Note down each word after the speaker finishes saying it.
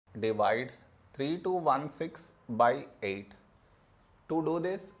divide 3216 by 8. To do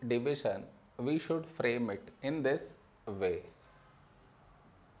this division, we should frame it in this way.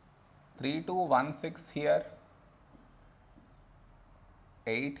 3216 here,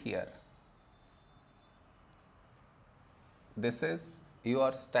 8 here. This is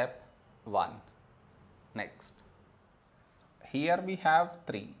your step 1. Next, here we have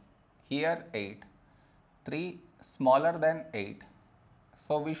 3, here 8. 3 smaller than 8.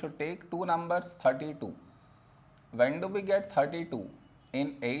 So we should take two numbers 32. When do we get 32?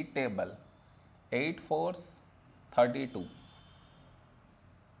 In 8 table. 8 fours 32.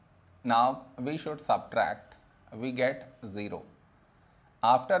 Now we should subtract. We get 0.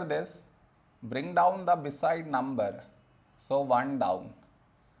 After this, bring down the beside number. So 1 down.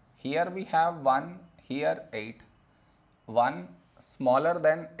 Here we have 1, here 8. 1 smaller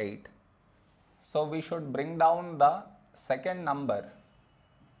than 8. So we should bring down the second number.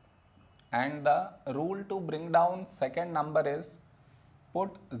 And the rule to bring down second number is put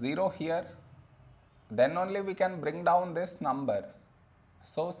 0 here. Then only we can bring down this number.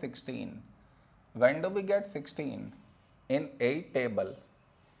 So 16. When do we get 16? In 8 table.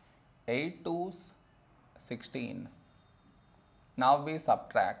 8 twos 16. Now we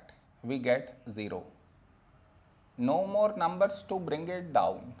subtract. We get 0. No more numbers to bring it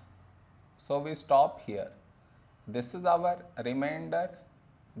down. So we stop here. This is our remainder.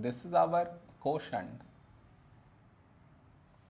 This is our quotient.